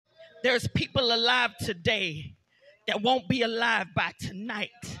There's people alive today that won't be alive by tonight.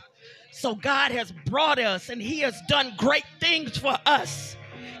 So God has brought us and he has done great things for us.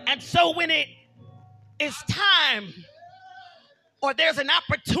 And so when it is time or there's an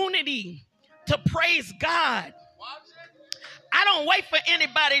opportunity to praise God, I don't wait for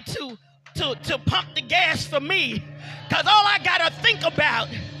anybody to pump the gas for me, because all I got to think about,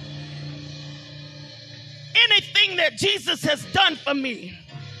 anything that Jesus has done for me,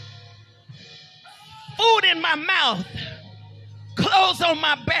 food in my mouth, clothes on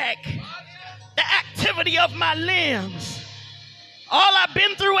my back, the activity of my limbs, all I've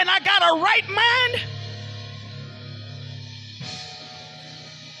been through, and I got a right mind,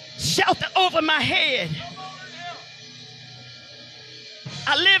 shelter over my head.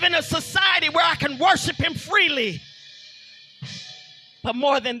 I live in a society where I can worship him freely. But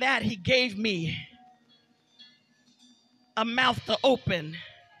more than that, he gave me a mouth to open,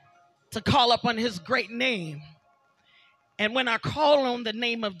 to call upon his great name. And when I call on the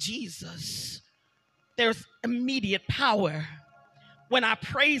name of Jesus, there's immediate power. When I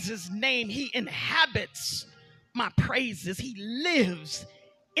praise his name, he inhabits my praises. He lives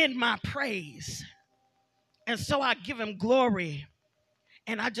in my praise. And so I give him glory.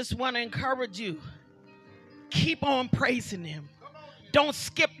 And I just want to encourage you, keep on praising him. Don't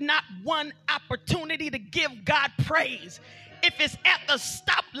skip not one opportunity to give God praise. If it's at the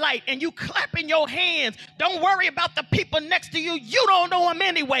stoplight and you clapping your hands, don't worry about the people next to you. You don't know him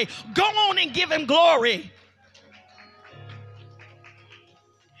anyway. Go on and give him glory.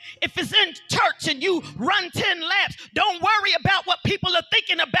 If it's in church and you run 10 laps, don't worry about what people are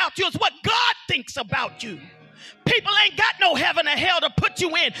thinking about you. It's what God thinks about you. People ain't got no heaven or hell to put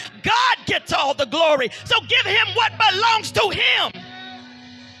you in. God gets all the glory. So give him what belongs to him.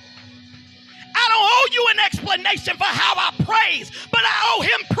 I don't owe you an explanation for how I praise, but I owe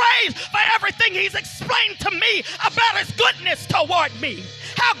him praise for everything he's explained to me about his goodness toward me.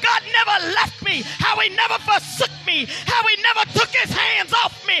 How God never left me, how he never forsook me, how he never took his hands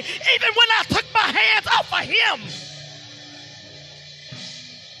off me, even when I took my hands off of him.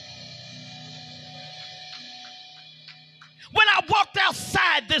 When I walked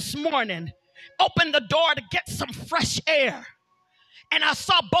outside this morning, opened the door to get some fresh air, and I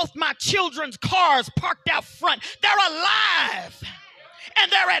saw both my children's cars parked out front. They're alive,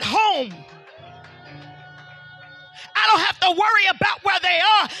 and they're at home. I don't have to worry about where they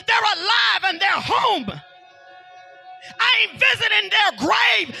are. They're alive, and they're home. I ain't visiting their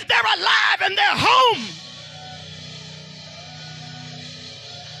grave. They're alive, and they're home.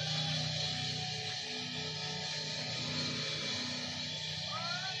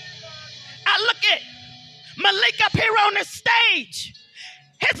 I look at Malik up here on the stage.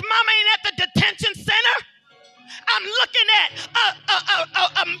 His mama ain't at the detention center. I'm looking at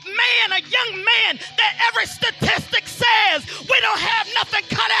a man, a young man that every statistic says we don't have nothing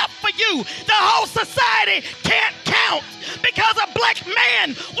cut out for you. The whole society can't count because a black man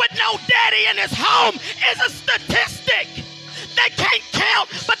with no daddy in his home is a statistic. They can't count,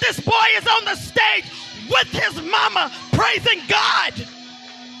 but this boy is on the stage with his mama praising God.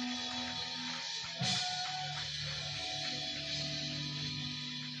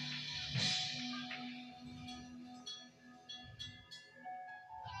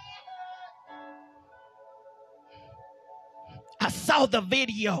 I saw the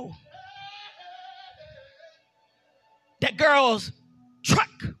video. That girl's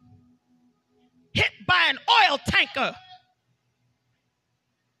truck hit by an oil tanker.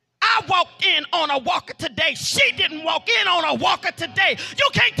 I walked in on a walker today. She didn't walk in on a walker today. You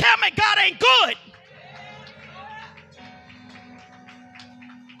can't tell me God ain't good.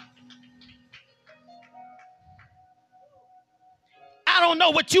 I don't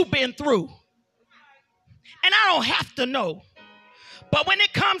know what you've been through. And I don't have to know. But when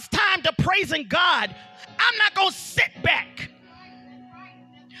it comes time to praising God, I'm not going to sit back.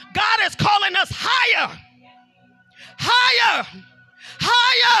 God is calling us higher. Higher.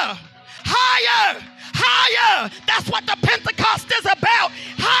 Higher. Higher. Higher. That's what the Pentecost is about.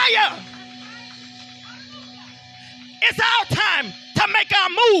 Higher. It's our time to make our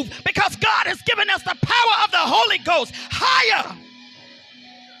move because God has given us the power of the Holy Ghost. Higher.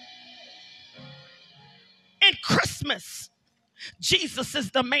 In Christmas, Jesus is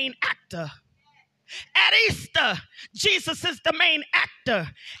the main actor. At Easter, Jesus is the main actor.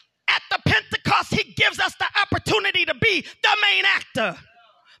 At the Pentecost, he gives us the opportunity to be the main actor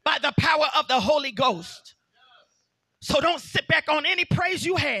by the power of the Holy Ghost. So don't sit back on any praise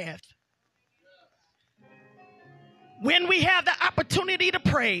you have. When we have the opportunity to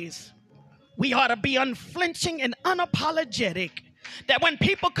praise, we ought to be unflinching and unapologetic That when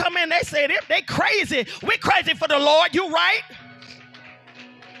people come in, they say they crazy. We're crazy for the Lord. You right?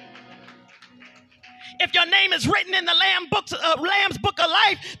 If your name is written in the Lamb's book of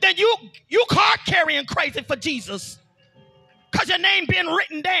life, then you card carrying crazy for Jesus, because your name being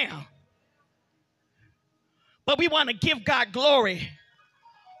written down. But we want to give God glory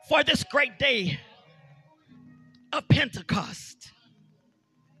for this great day of Pentecost.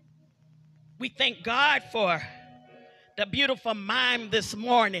 We thank God for the beautiful mime this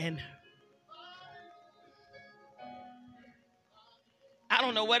morning. I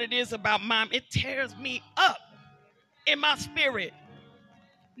don't know what it is about mime. It tears me up in my spirit.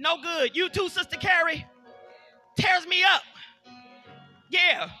 No good. You too, Sister Carrie? Tears me up.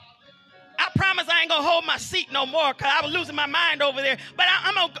 Yeah. I promise I ain't gonna hold my seat no more, because I was losing my mind over there. But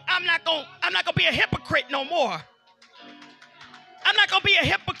I'm not gonna be a hypocrite no more. I'm not gonna be a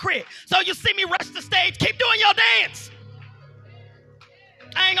hypocrite. So you see me rush the stage, keep doing your dance.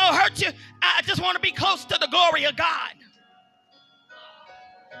 I ain't gonna hurt you. I just want to be close to the glory of God.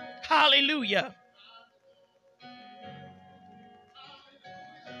 Hallelujah.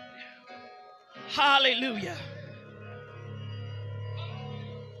 Hallelujah.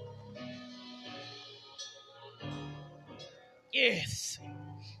 Yes.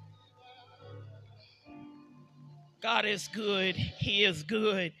 God is good. He is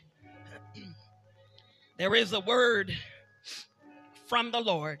good. There is a word from the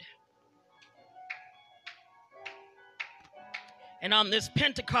Lord. And on this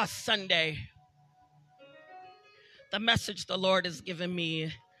Pentecost Sunday, the message the Lord has given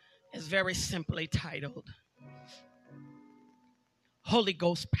me is very simply titled, Holy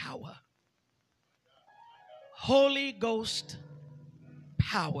Ghost Power. Holy Ghost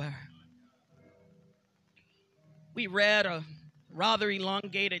Power. We read a rather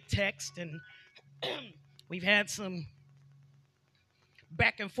elongated text, and we've had some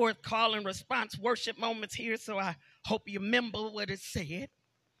back and forth call and response worship moments here, so I hope you remember what it said,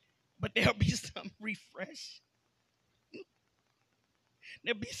 but there'll be some refresh.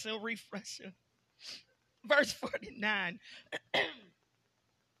 There'll be some refresher. Verse 49.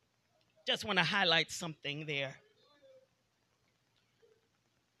 Just want to highlight something there.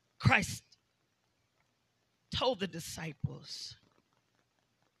 Christ told the disciples,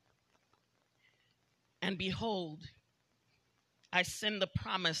 and behold, I send the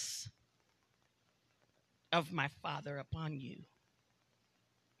promise of my Father upon you.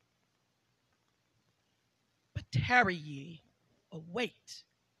 But tarry ye, or wait,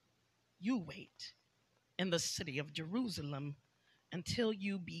 you wait in the city of Jerusalem until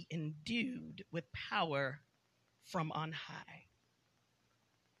you be endued with power from on high.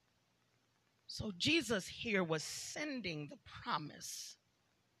 So Jesus here was sending the promise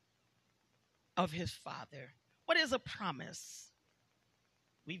of his Father. What is a promise?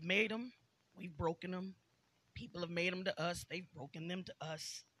 We've made them. We've broken them. People have made them to us. They've broken them to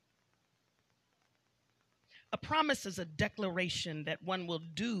us. A promise is a declaration that one will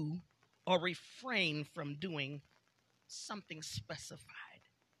do or refrain from doing something specified.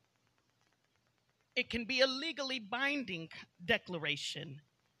 It can be a legally binding declaration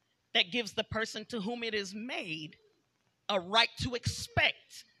that gives the person to whom it is made a right to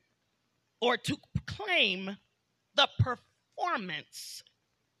expect or to claim the performance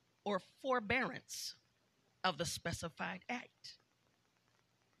or forbearance of the specified act.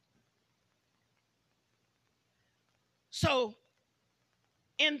 So,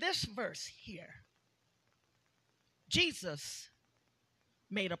 in this verse here, Jesus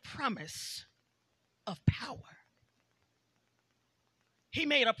made a promise of power. He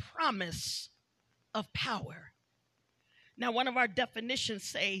made a promise of power. Now, one of our definitions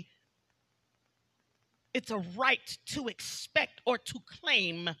say it's a right to expect or to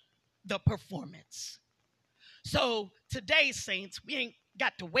claim the performance. So today, saints, we ain't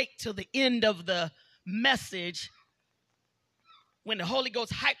got to wait till the end of the message when the Holy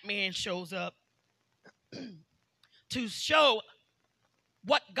Ghost hype man shows up to show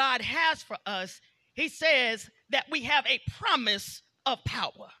what God has for us. He says that we have a promise of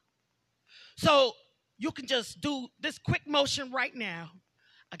power. So you can just do this quick motion right now.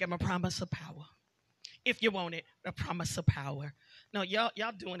 I got my promise of power. If you want it, a promise of power. No, y'all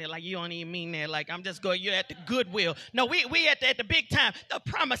doing it like you don't even mean that. Like I'm just going, you're at the Goodwill. No, we at the big time, the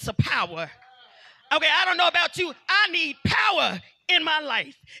promise of power. Okay, I don't know about you. I need power in my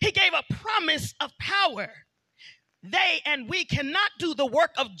life. He gave a promise of power. They and we cannot do the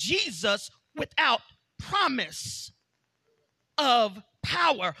work of Jesus without promise of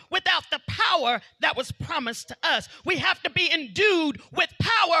power, without the power that was promised to us. We have to be endued with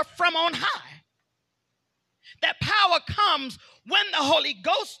power from on high. That power comes when the Holy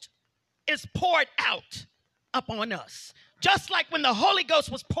Ghost is poured out upon us. Just like when the Holy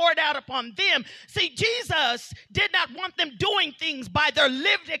Ghost was poured out upon them. See, Jesus did not want them doing things by their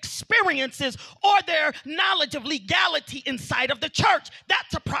lived experiences or their knowledge of legality inside of the church.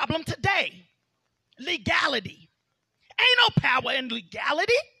 That's a problem today. Legality. Ain't no power in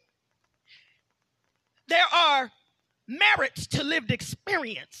legality. There are merits to lived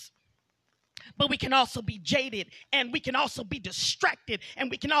experience. But we can also be jaded, and we can also be distracted,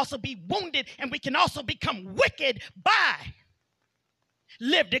 and we can also be wounded, and we can also become wicked by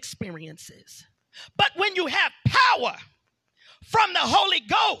lived experiences. But when you have power from the Holy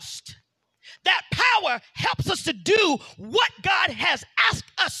Ghost, that power helps us to do what God has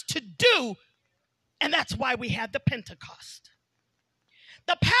asked us to do, and that's why we have the Pentecost.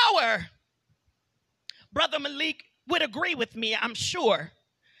 The power, Brother Malik would agree with me, I'm sure,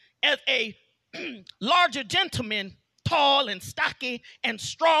 as a larger gentleman, tall and stocky and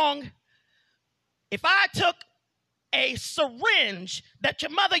strong. If I took a syringe that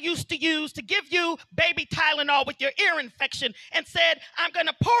your mother used to use to give you baby Tylenol with your ear infection and said, I'm going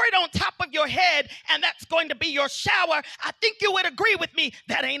to pour it on top of your head and that's going to be your shower, I think you would agree with me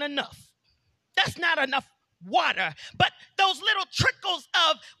that ain't enough. That's not enough water. But those little trickles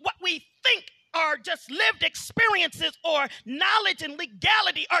of what we think are just lived experiences or knowledge and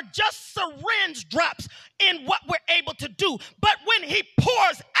legality are just syringe drops in what we're able to do. But when he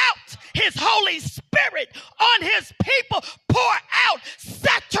pours out his Holy Spirit on his people, pour out,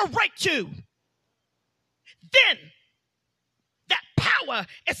 saturate you, then that power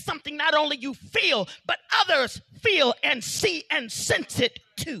is something not only you feel, but others feel and see and sense it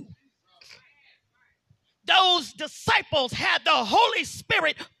too. Those disciples had the Holy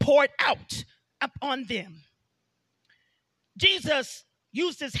Spirit poured out upon them. Jesus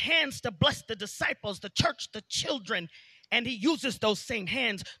used his hands to bless the disciples, the church, the children, and he uses those same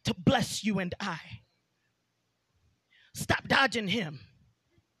hands to bless you and I. Stop dodging him.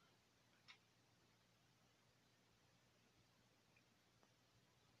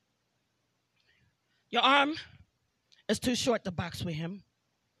 Your arm is too short to box with him.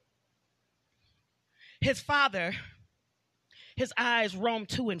 His father, his eyes roam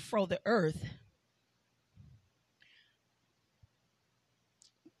to and fro the earth.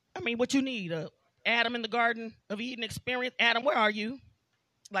 I mean, what you need, Adam in the Garden of Eden experience? Adam, where are you?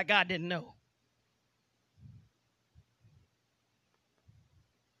 Like God didn't know.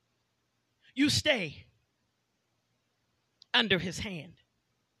 You stay under his hand.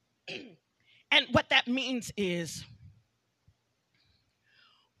 And what that means is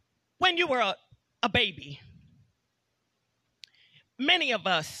when you were a baby, many of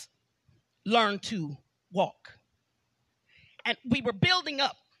us learned to walk. And we were building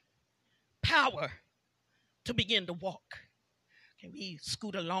up power to begin to walk. Okay, we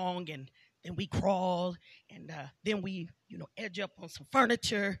scoot along and then we crawl and then we, edge up on some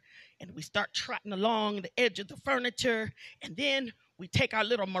furniture and we start trotting along the edge of the furniture and then we take our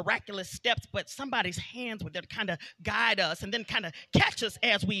little miraculous steps, but somebody's hands were there to kind of guide us and then kind of catch us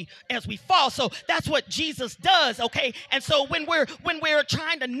as we fall. So that's what Jesus does, okay? And so when we're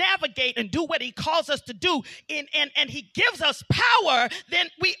trying to navigate and do what he calls us to do, and he gives us power, then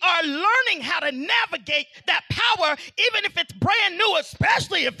we are learning how to navigate that power, even if it's brand new,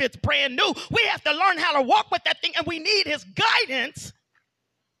 especially if it's brand new. We have to learn how to walk with that thing, and we need his guidance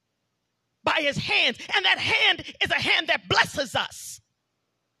by his hands. And that hand is a hand that blesses us.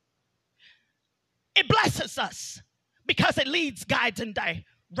 It blesses us because it leads, guides, and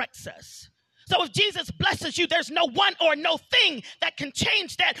directs us. So if Jesus blesses you, there's no one or no thing that can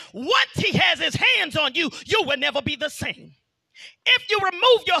change that. Once he has his hands on you, you will never be the same. If you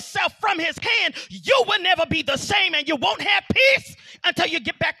remove yourself from his hand, you will never be the same, and you won't have peace until you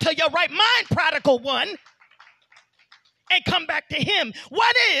get back to your right mind, prodigal one, and come back to him.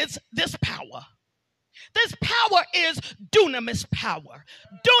 What is this power? This power is dunamis power.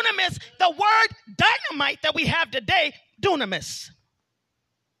 Dunamis, the word dynamite that we have today, dunamis.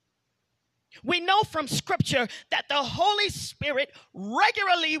 We know from scripture that the Holy Spirit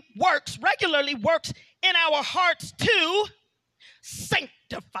regularly works in our hearts to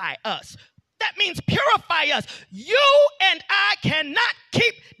sanctify us. That means purify us. You and I cannot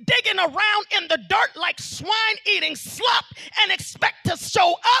keep digging around in the dirt like swine eating slop and expect to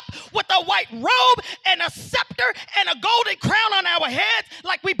show up with a white robe and a scepter and a golden crown on our heads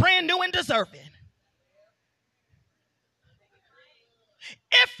like we brand new and deserving.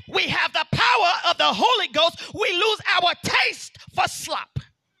 If we have the power of the Holy Ghost, we lose our taste for slop.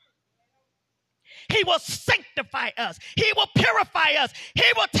 He will sanctify us. He will purify us. He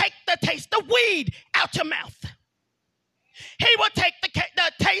will take the taste of weed out your mouth. He will take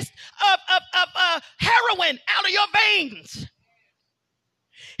the taste of heroin out of your veins.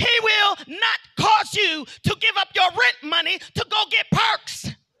 He will not cause you to give up your rent money to go get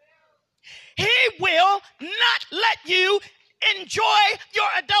perks. He will not let you enjoy your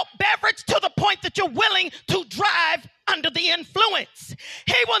adult beverage to the point that you're willing to drive under the influence.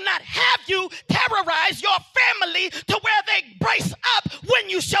 He will not have you terrorize your family to where they brace up when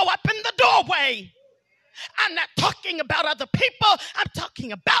you show up in the doorway. I'm not talking about other people. I'm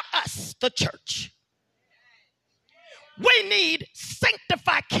talking about us, the church. We need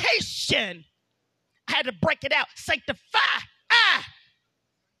sanctification. I had to break it out. Sanctify.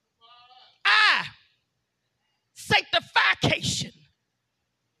 Sanctification.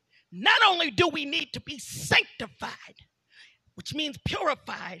 Not only do we need to be sanctified, which means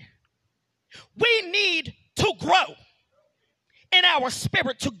purified, we need to grow in our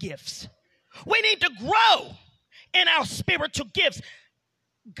spiritual gifts. We need to grow in our spiritual gifts.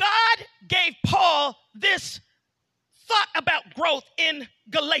 God gave Paul this thought about growth in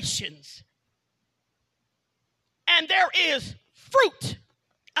Galatians. And there is fruit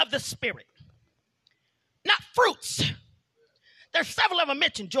of the Spirit. Not fruits. There's several of them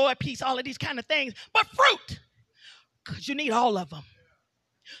mentioned, joy, peace, all of these kind of things, but fruit, because you need all of them.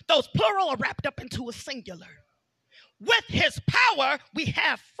 Those plural are wrapped up into a singular. With his power, we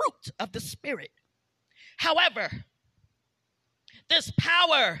have fruit of the Spirit. However, this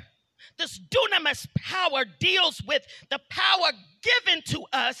power, this dunamis power, deals with the power given to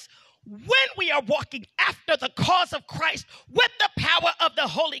us when we are walking after the cause of Christ with the power of the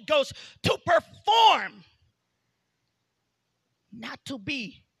Holy Ghost to perform. Not to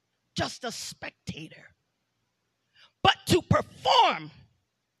be just a spectator, but to perform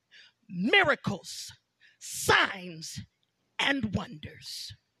miracles, signs, and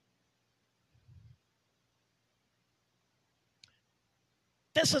wonders.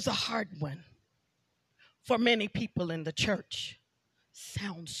 This is a hard one for many people in the church.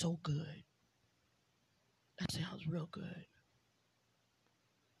 Sounds so good. That sounds real good.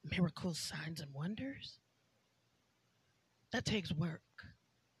 Miracles, signs, and wonders? That takes work.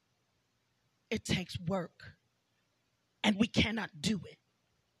 It takes work. And we cannot do it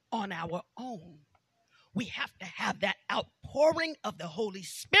on our own. We have to have that outpouring of the Holy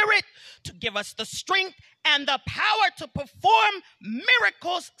Spirit to give us the strength and the power to perform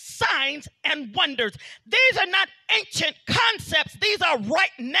miracles, signs, and wonders. These are not ancient concepts. These are right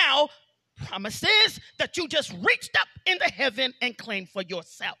now promises that you just reached up into heaven and claimed for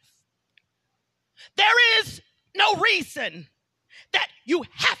yourself. There is no reason that you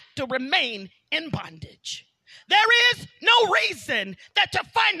have to remain in bondage. There is no reason that your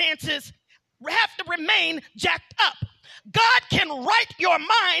finances have to remain jacked up. God can right your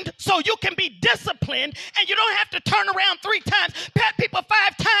mind so you can be disciplined and you don't have to turn around 3 times, pat people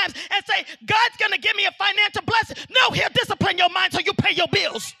 5 times and say, God's going to give me a financial blessing. No, he'll discipline your mind so you pay your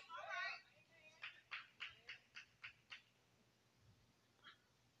bills.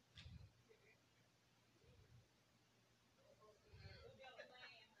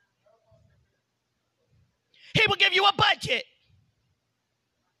 He will give you a budget.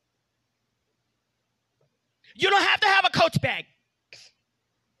 You don't have to have a Coach bag.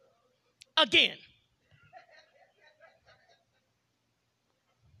 Again.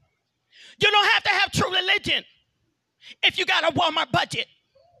 You don't have to have true religion if you got a Walmart budget.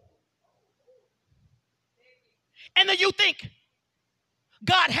 And then you think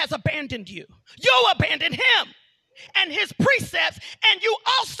God has abandoned you. You abandoned him and his precepts, and you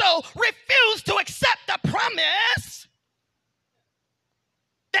also refuse to accept the promise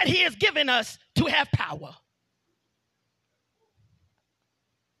that he has given us to have power.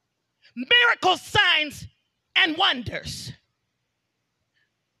 Miracles, signs, and wonders.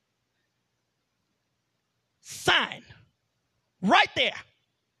 Sign right there.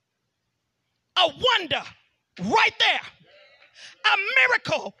 A wonder right there. A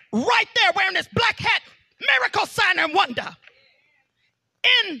miracle right there wearing this black hat. Miracle, sign, and wonder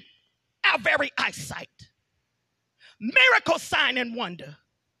in our very eyesight. Miracle, sign, and wonder.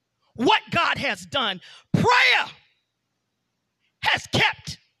 What God has done. Prayer has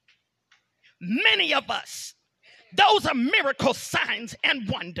kept many of us. Those are miracle signs and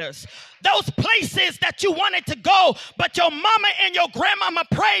wonders. Those places that you wanted to go, but your mama and your grandmama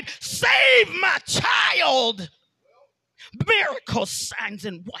prayed, save my child. Miracle signs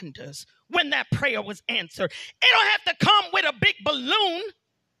and wonders when that prayer was answered. It don't have to come with a big balloon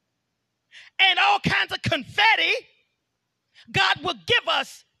and all kinds of confetti. God will give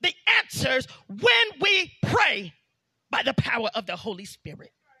us the answers when we pray by the power of the Holy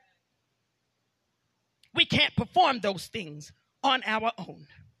Spirit. We can't perform those things on our own.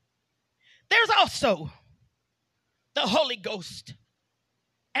 There's also the Holy Ghost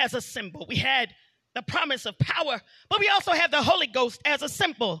as a symbol. We had the promise of power, but we also have the Holy Ghost as a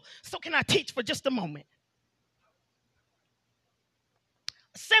symbol. So can I teach for just a moment?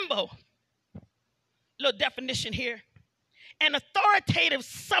 A symbol, little definition here, an authoritative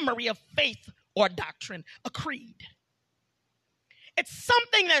summary of faith or doctrine, a creed. It's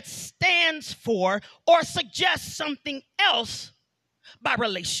something that stands for or suggests something else by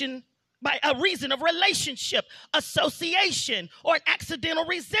a reason of relationship, association, or an accidental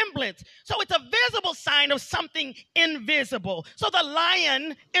resemblance. So it's a visible sign of something invisible. So the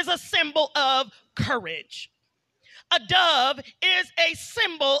lion is a symbol of courage. A dove is a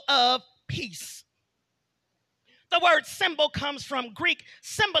symbol of peace. The word symbol comes from Greek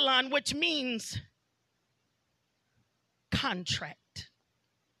symbolon, which means contract,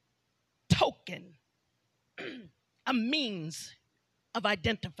 token, a means of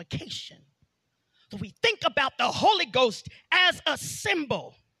identification. So we think about the Holy Ghost as a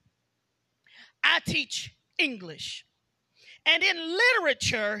symbol. I teach English, and in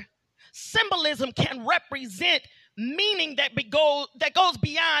literature, symbolism can represent meaning that goes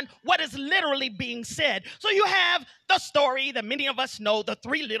beyond what is literally being said. So you have the story that many of us know, the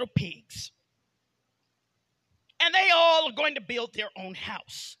three little pigs. And they all are going to build their own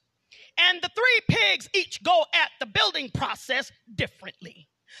house. And the three pigs each go at the building process differently.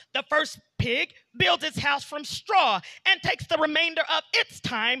 The first pig builds its house from straw and takes the remainder of its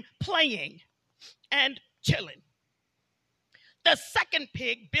time playing and chilling. The second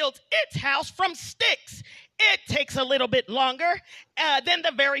pig builds its house from sticks. It takes a little bit longer than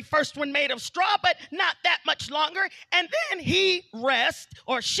the very first one made of straw, but not that much longer. And then he rests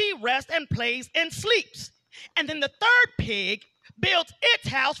or she rests and plays and sleeps. And then the third pig builds its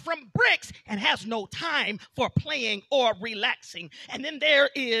house from bricks and has no time for playing or relaxing. And then there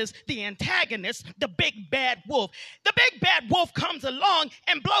is the antagonist, the big bad wolf. The big bad wolf comes along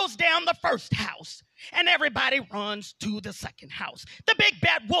and blows down the first house, and everybody runs to the second house. The big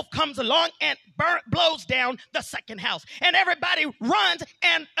bad wolf comes along and blows down the second house, and everybody runs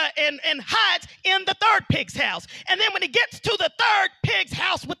and hides in the third pig's house. And then when he gets to the third pig's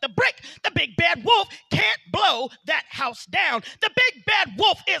house with the brick, the big bad wolf can't blow that house down. The big bad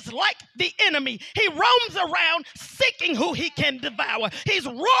wolf is like the enemy. He roams around seeking who he can devour. He's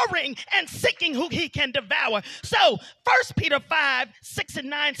roaring and seeking who he can devour. So 1 Peter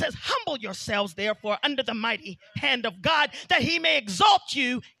 5:6-9 says, humble yourselves therefore under the mighty hand of God, that he may exalt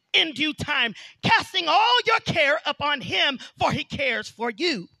you in due time, casting all your care upon him, for he cares for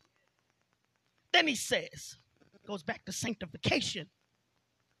you. Then he says, goes back to sanctification,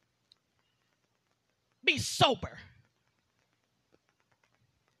 be sober,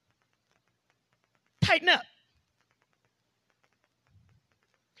 tighten up,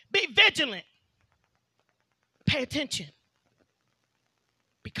 be vigilant, pay attention,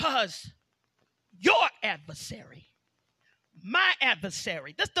 because your adversary, my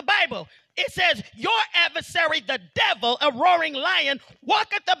adversary, this is the Bible. It says, your adversary, the devil, a roaring lion,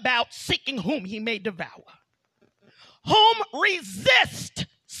 walketh about seeking whom he may devour. Whom resist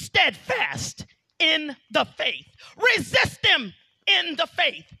steadfast in the faith. Resist him in the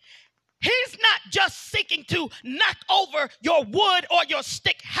faith. He's not just seeking to knock over your wood or your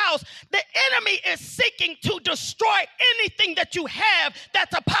stick house. The enemy is seeking to destroy anything that you have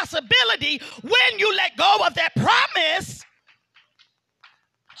that's a possibility when you let go of that promise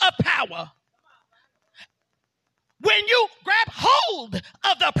of power. When you grab hold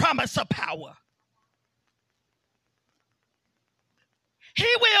of the promise of power, he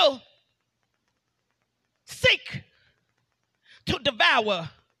will seek to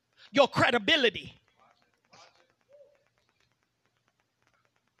devour your credibility.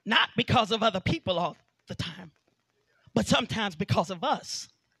 Not because of other people all the time, but sometimes because of us.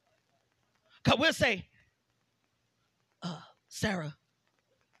 Because we'll say, Sarah,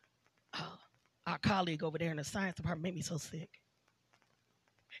 our colleague over there in the science department made me so sick.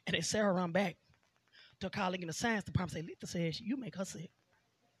 And then Sarah run back to a colleague in the science department and say, Letha says, you make her sick.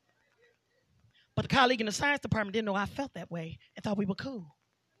 But the colleague in the science department didn't know I felt that way and thought we were cool.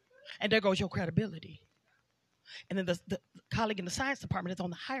 And there goes your credibility. And then the colleague in the science department is on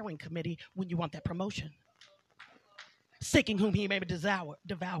the hiring committee when you want that promotion. Seeking whom he may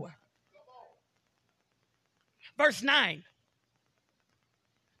devour. Verse 9.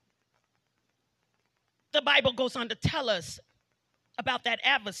 The Bible goes on to tell us about that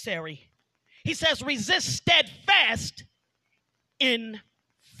adversary. He says, resist steadfast in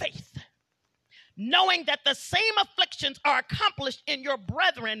faith, knowing that the same afflictions are accomplished in your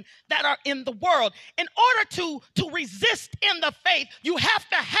brethren that are in the world. In order to resist in the faith, you have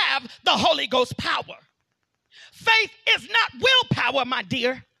to have the Holy Ghost power. Faith is not willpower, my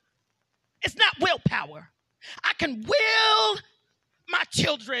dear. It's not willpower. I can will my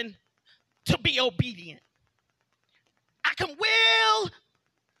children to be obedient. I can will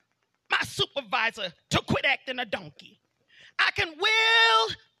my supervisor to quit acting a donkey. I can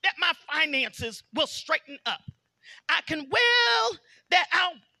will that my finances will straighten up. I can will that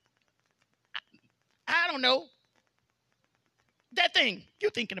I don't know, that thing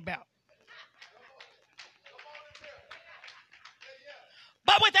you're thinking about.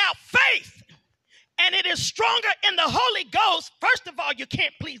 But without faith, and it is stronger in the Holy Ghost, first of all, you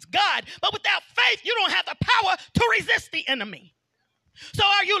can't please God. But without faith, you don't have the power to resist the enemy. So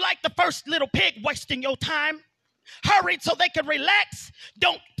are you like the first little pig wasting your time? Hurried so they could relax?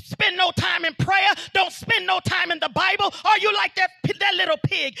 Don't spend no time in prayer. Don't spend no time in the Bible. Are you like that little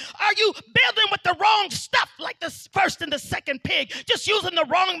pig? Are you building with the wrong stuff like the first and the second pig? Just using the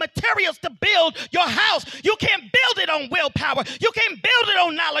wrong materials to build your house. You can't build it on willpower. You can't build it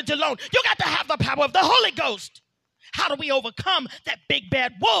on knowledge alone. You got to have the power of the Holy Ghost. How do we overcome that big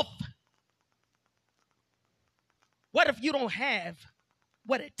bad wolf? What if you don't have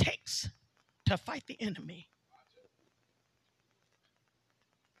what it takes to fight the enemy?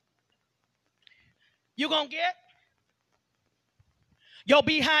 You're going to get your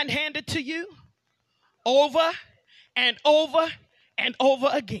behind handed to you over and over and over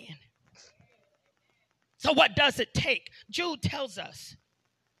again. So what does it take? Jude tells us,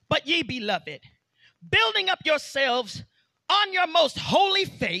 but ye beloved, building up yourselves on your most holy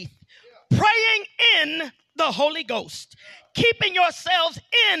faith, praying in the Holy Ghost, keeping yourselves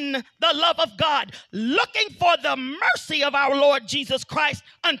in the love of God, looking for the mercy of our Lord Jesus Christ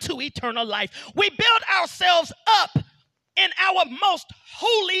unto eternal life. We build ourselves up in our most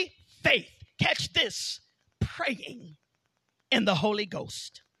holy faith. Catch this, praying in the Holy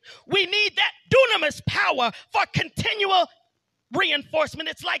Ghost. We need that dunamis power for continual reinforcement.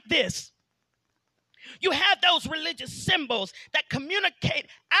 It's like this. You have those religious symbols that communicate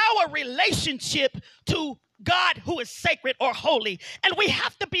our relationship to God who is sacred or holy. And we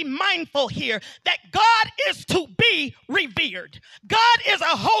have to be mindful here that God is to be revered. God is a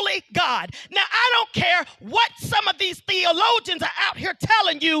holy God. Now, I don't care what some of these theologians are out here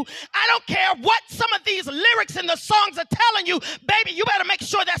telling you. I don't care what some of these lyrics in the songs are telling you. Baby, you better make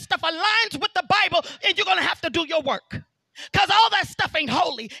sure that stuff aligns with the Bible, and you're going to have to do your work. Because all that stuff ain't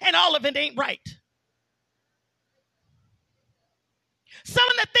holy, and all of it ain't right. Some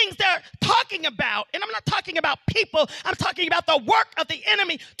of the things they're talking about, and I'm not talking about people, I'm talking about the work of the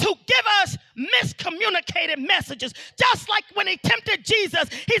enemy to give us miscommunicated messages. Just like when he tempted Jesus,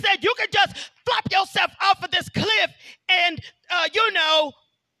 he said, you could just flop yourself off of this cliff and,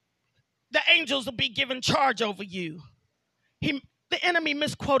 the angels will be given charge over you. The enemy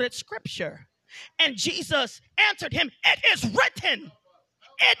misquoted scripture. And Jesus answered him, it is written.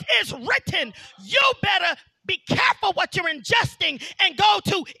 It is written. You better be careful what you're ingesting and go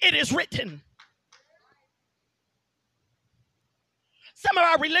to it is written. Some of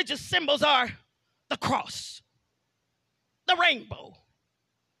our religious symbols are the cross, the rainbow,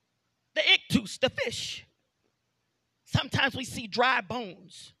 the ictus, the fish. Sometimes we see dry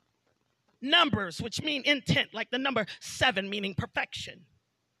bones, numbers, which mean intent, like the number 7, meaning perfection,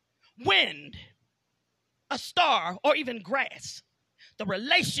 wind, a star, or even grass. The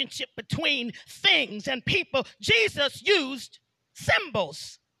relationship between things and people. Jesus used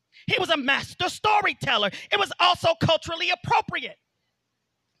symbols. He was a master storyteller. It was also culturally appropriate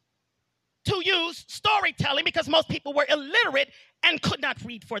to use storytelling because most people were illiterate and could not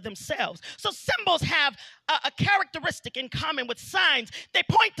read for themselves. So symbols have a characteristic in common with signs. They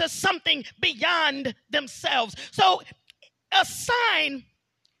point to something beyond themselves. So a sign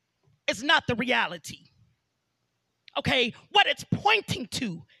is not the reality. Okay, what it's pointing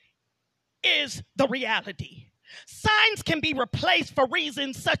to is the reality. Signs can be replaced for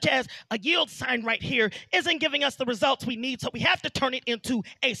reasons such as a yield sign right here isn't giving us the results we need, so we have to turn it into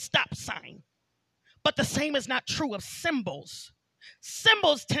a stop sign. But the same is not true of symbols.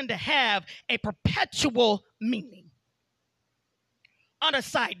 Symbols tend to have a perpetual meaning. On a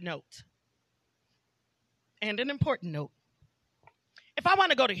side note, and an important note, if I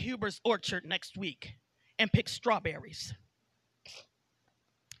want to go to Huber's Orchard next week and pick strawberries,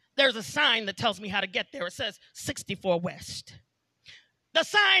 there's a sign that tells me how to get there. It says 64 West. The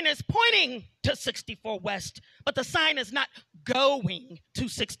sign is pointing to 64 West, but the sign is not going to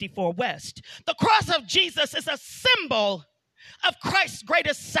 64 West. The cross of Jesus is a symbol of Christ's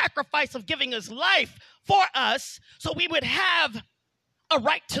greatest sacrifice of giving his life for us so we would have a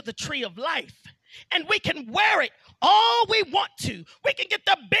right to the tree of life. And we can wear it all we want to. We can get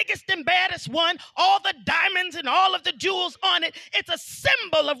the biggest and baddest one, all the diamonds and all of the jewels on it. It's a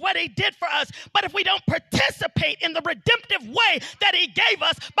symbol of what he did for us. But if we don't participate in the redemptive way that he gave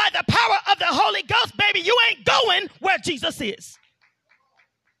us by the power of the Holy Ghost, baby, you ain't going where Jesus is.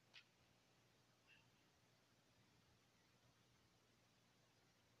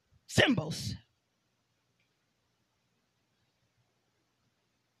 Symbols.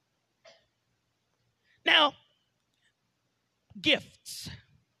 Now, gifts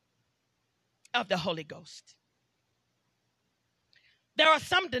of the Holy Ghost. There are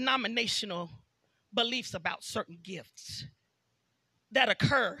some denominational beliefs about certain gifts that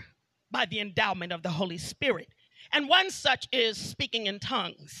occur by the endowment of the Holy Spirit. And one such is speaking in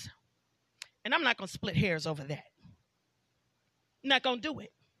tongues. And I'm not going to split hairs over that. I'm not going to do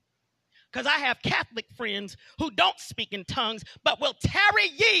it. Because I have Catholic friends who don't speak in tongues, but will tarry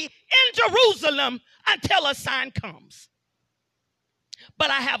ye in Jerusalem until a sign comes. But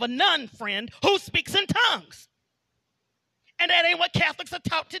I have a nun friend who speaks in tongues. And that ain't what Catholics are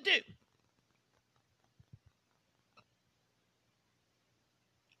taught to do.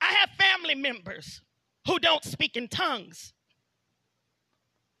 I have family members who don't speak in tongues.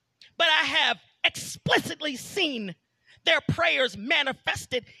 But I have explicitly seen their prayers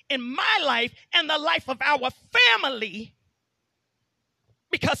manifested in my life and the life of our family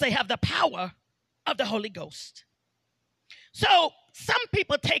because they have the power of the Holy Ghost. So some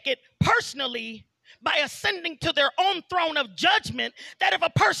people take it personally by ascending to their own throne of judgment that if a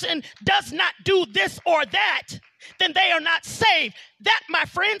person does not do this or that, then they are not saved. That, my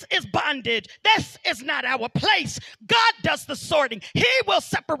friends, is bondage. This is not our place. God does the sorting. He will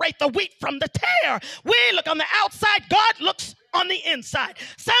separate the wheat from the tare. We look on the outside. God looks on the inside.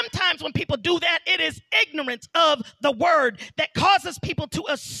 Sometimes when people do that, it is ignorance of the word that causes people to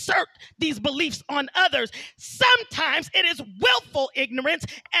assert these beliefs on others. Sometimes it is willful ignorance,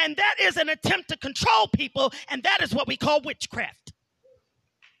 and that is an attempt to control people, and that is what we call witchcraft.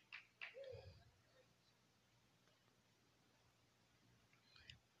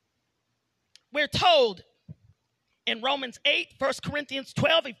 We're told in Romans 8, 1 Corinthians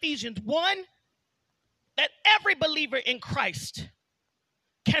 12, Ephesians 1, that every believer in Christ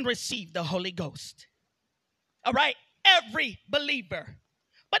can receive the Holy Ghost. All right? Every believer.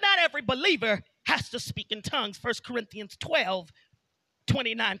 But not every believer has to speak in tongues. 1 Corinthians 12,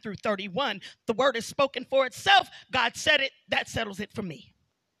 29 through 31. The word is spoken for itself. God said it. That settles it for me.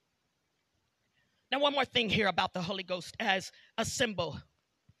 Now, one more thing here about the Holy Ghost as a symbol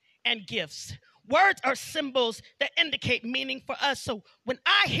and gifts. Words are symbols that indicate meaning for us. So when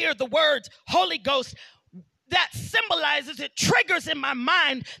I hear the words Holy Ghost, that symbolizes, it triggers in my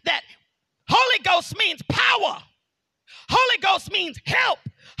mind that Holy Ghost means power. Holy Ghost means help.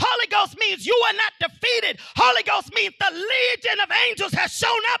 Holy Ghost means you are not defeated. Holy Ghost means the legion of angels has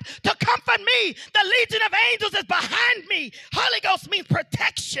shown up to comfort me. The legion of angels is behind me. Holy Ghost means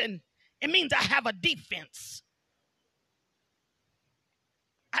protection. It means I have a defense.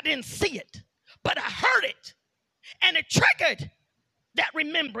 I didn't see it, but I heard it, and it triggered that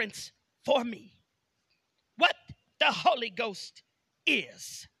remembrance for me. What the Holy Ghost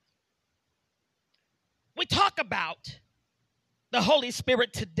is. We talk about the Holy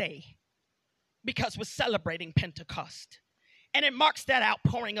Spirit today because we're celebrating Pentecost. And it marks that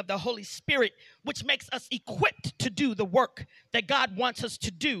outpouring of the Holy Spirit, which makes us equipped to do the work that God wants us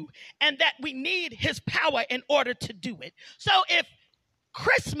to do, and that we need his power in order to do it. So if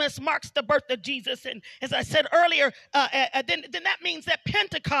Christmas marks the birth of Jesus, and as I said earlier, then that means that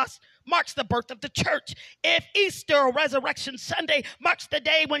Pentecost marks the birth of the church. If Easter or Resurrection Sunday marks the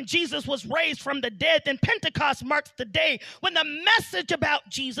day when Jesus was raised from the dead, then Pentecost marks the day when the message about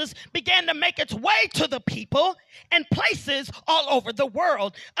Jesus began to make its way to the people and places all over the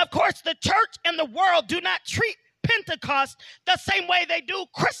world. Of course, the church and the world do not treat Pentecost the same way they do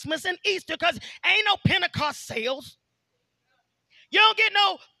Christmas and Easter, because ain't no Pentecost sales. You don't get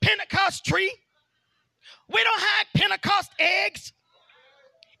no Pentecost tree. We don't hide Pentecost eggs.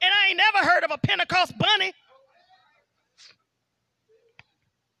 And I ain't never heard of a Pentecost bunny.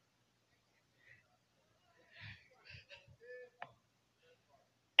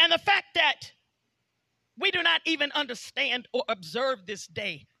 And the fact that we do not even understand or observe this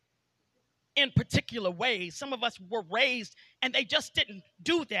day in particular ways. Some of us were raised and they just didn't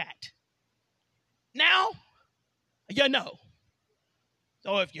do that. Now, you know.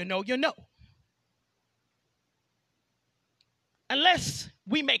 So if you know, you know. Unless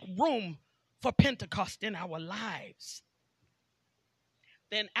we make room for Pentecost in our lives,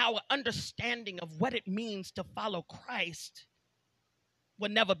 then our understanding of what it means to follow Christ will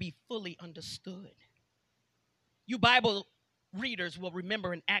never be fully understood. You Bible readers will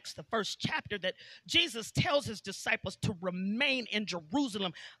remember in Acts, the first chapter, that Jesus tells his disciples to remain in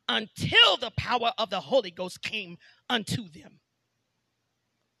Jerusalem until the power of the Holy Ghost came unto them.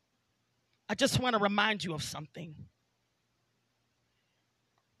 I just want to remind you of something.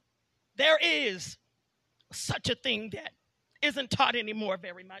 There is such a thing that isn't taught anymore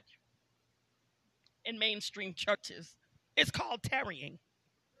very much in mainstream churches. It's called tarrying.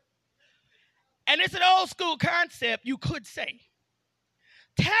 And it's an old school concept, you could say.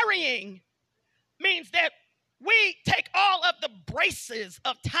 Tarrying means that we take all of the braces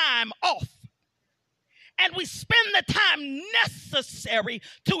of time off and we spend the time necessary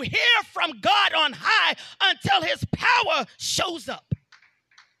to hear from God on high until his power shows up.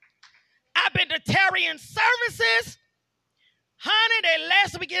 I've been to tarrying services. Honey, they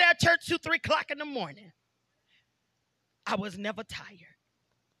last we get out of church 2, 3 o'clock in the morning. I was never tired.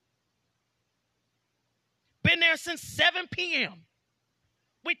 Been there since 7 p.m.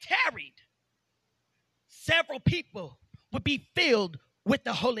 We tarried. Several people would be filled with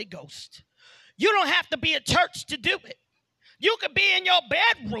the Holy Ghost. You don't have to be at church to do it. You could be in your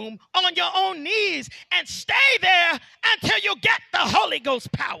bedroom on your own knees and stay there until you get the Holy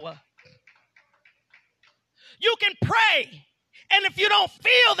Ghost power. You can pray. And if you don't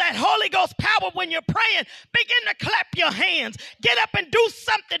feel that Holy Ghost power when you're praying, begin to clap your hands. Get up and do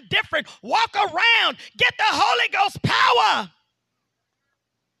something different. Walk around. Get the Holy Ghost power.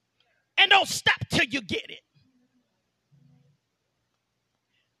 And don't stop till you get it.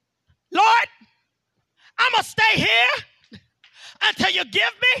 Lord, I'm going to stay here until you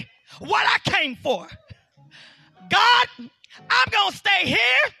give me what I came for. God, I'm going to stay here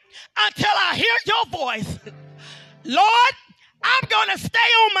until I hear your voice. Lord, I'm going to stay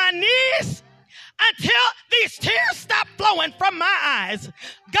on my knees until these tears stop flowing from my eyes.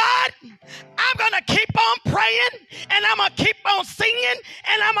 God, I'm going to keep on praying, and I'm going to keep on singing,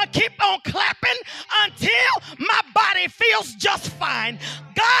 and I'm going to keep on clapping until my body feels just fine.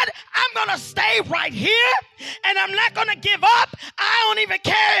 God, I'm going to stay right here, and I'm not going to give up. I don't even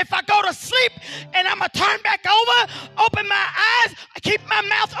care if I go to sleep, and I'm going to turn back over, open my eyes, keep my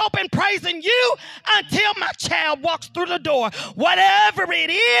mouth open praising you until my child walks through the door. Whatever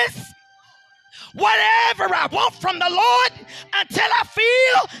it is, whatever I want from the Lord, until I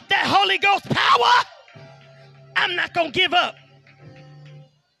feel that Holy Ghost power, I'm not going to give up.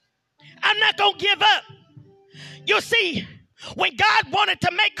 I'm not going to give up. You see, when God wanted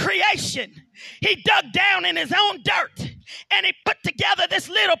to make creation, he dug down in his own dirt and he put together this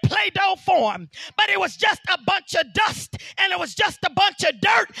little Play-Doh form. But it was just a bunch of dust and it was just a bunch of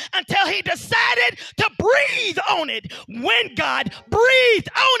dirt until he decided to breathe on it. When God breathed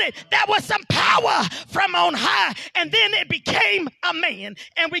on it, there was some power from on high. And then it became a man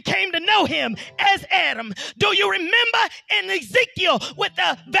and we came to know him as Adam. Do you remember in Ezekiel with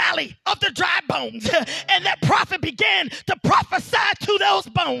the valley of the dry bones? And that prophet began to prophesy to those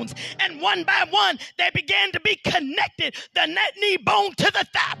bones. And one by one, they began to be connected. The knee bone to the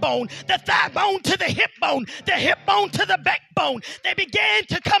thigh bone to the hip bone to the backbone. They began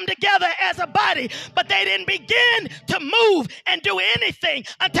to come together as a body, but they didn't begin to move and do anything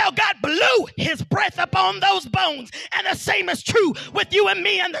until God blew his breath upon those bones. And the same is true with you and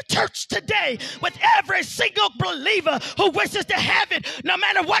me and the church today, with every single believer who wishes to have it, no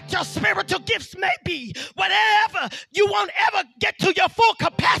matter what your spiritual gifts may be. Whatever, you won't ever get to your full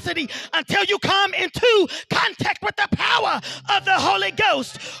capacity until you come into contact with the power of the Holy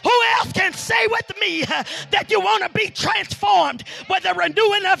Ghost. Who else can say with me that you want to be transformed with the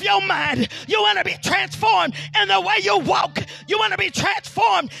renewing of your mind? You want to be transformed in the way you walk. You want to be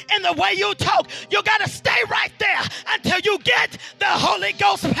transformed in the way you talk. You got to stay right there until you get the Holy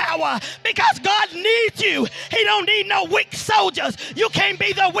Ghost power, because God needs you. He don't need no weak soldiers. You can't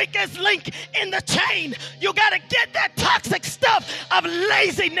be the weakest link in the chain. You got to get that toxic stuff of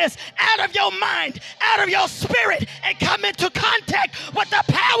laziness out of your mind, out of your spirit, and come into contact with the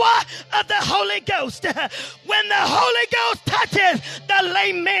power of the Holy Ghost. When the Holy Ghost touches, the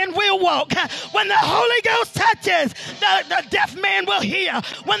lame man will walk. When the Holy Ghost touches, the deaf man will hear.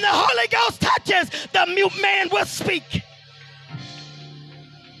 When the Holy Ghost touches, the mute man will speak.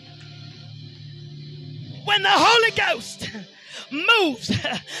 When the Holy Ghost moves,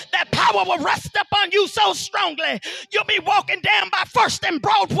 that power will rest upon you so strongly. You'll be walking down by First and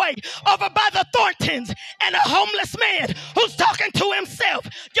Broadway over by the Thorntons, and a homeless man who's talking to himself,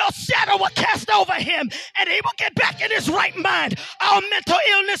 your shadow will cast over him and he will get back in his right mind. All mental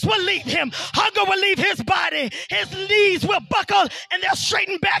illness will leave him. Hunger will leave his body. His knees will buckle and they'll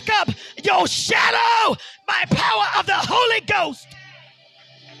straighten back up. Your shadow by power of the Holy Ghost.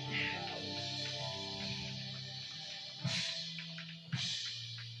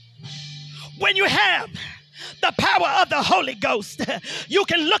 When you have the power of the Holy Ghost, you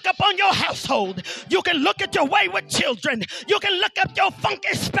can look up on your household. You can look at your wayward children. You can look up your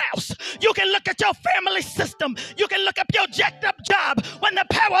funky spouse. You can look at your family system. You can look up your jacked up job. When the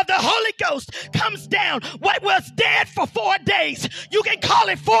power of the Holy Ghost comes down, what was dead for 4 days, you can call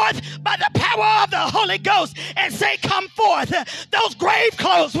it forth by the power of the Holy Ghost and say, come forth. Those grave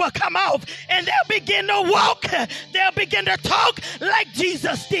clothes will come off and they'll begin to walk. They'll begin to talk like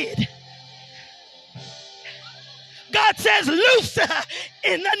Jesus did. God says, loose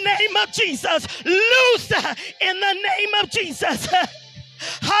in the name of Jesus. Loose in the name of Jesus.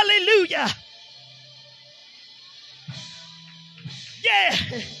 Hallelujah. Yeah.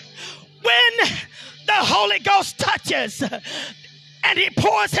 When the Holy Ghost touches and he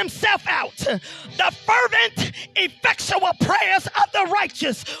pours himself out, the fervent, effectual prayers of the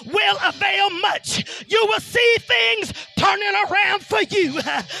righteous will avail much. You will see things turning around for you.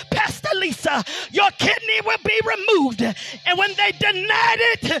 Pastor Lisa, your kidney will be removed. And when they denied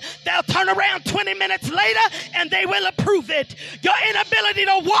it, they'll turn around 20 minutes later and they will approve it. Your inability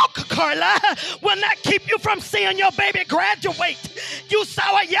to walk, Carla, will not keep you from seeing your baby graduate. You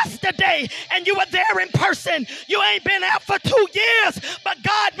saw her yesterday and you were there in person. You ain't been out for 2 years, but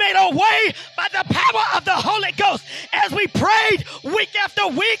God made a way by the power of the Holy Ghost. As we prayed week after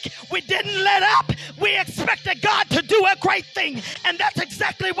week, we didn't let up. We expected God to do a great thing, and that's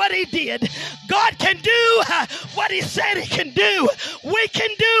exactly what he did. God can do what he said he can do. We can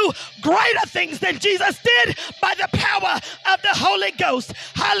do greater things than Jesus did by the power of the Holy Ghost.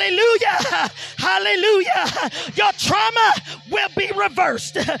 Hallelujah. Hallelujah. Your trauma will be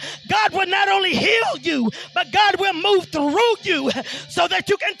reversed. God will not only heal you, but God will move through you so that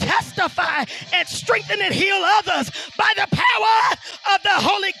you can testify and strengthen and heal others by the power of the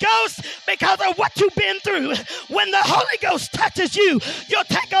Holy Ghost because of what you've been through. When the Holy Ghost touches you, you'll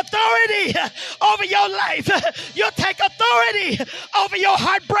take authority over your life. You'll take authority over your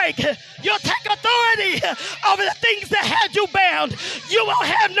heartbreak. You'll take authority over the things that had you bound. You won't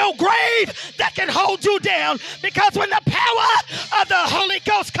have no grave that can hold you down, because when the power of the Holy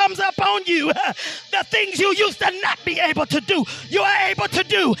Ghost comes up on you, the things you used to not be able to do, you are able to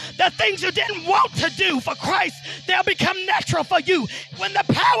do. The things you didn't want to do for Christ, they'll become natural for you. When the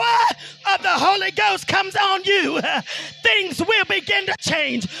power of the Holy Ghost comes on you, things will begin to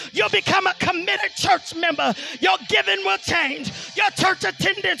change. You'll become a committed church member. Your giving will change. Your church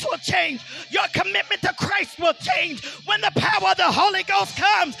attendance will change. Your commitment to Christ will change when the power of the Holy Ghost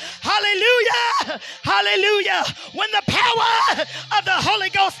comes. Hallelujah. Hallelujah. When the power of the Holy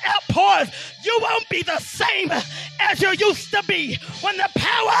Ghost outpours, you won't be the same as you used to be. When the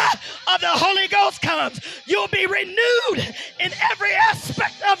power of the Holy Ghost comes, you'll be renewed in every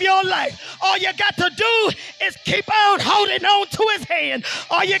aspect of your life. All you got to do is keep on holding on to his hand.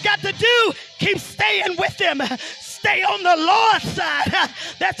 All you got to do, keep staying with him. Stay on the Lord's side.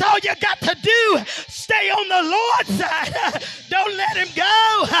 That's all you got to do. Stay on the Lord's side. Don't let him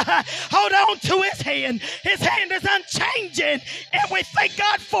go. Hold on to his hand. His hand is unchanging, and we thank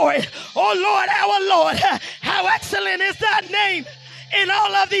God for it. Oh Lord, our Lord, how excellent is thy name in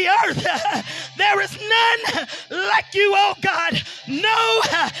all of the earth. There is none like you, oh God. No,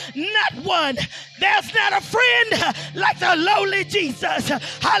 not one. There's not a friend like the lowly Jesus.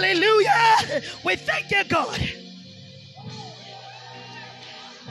 Hallelujah. We thank you, God.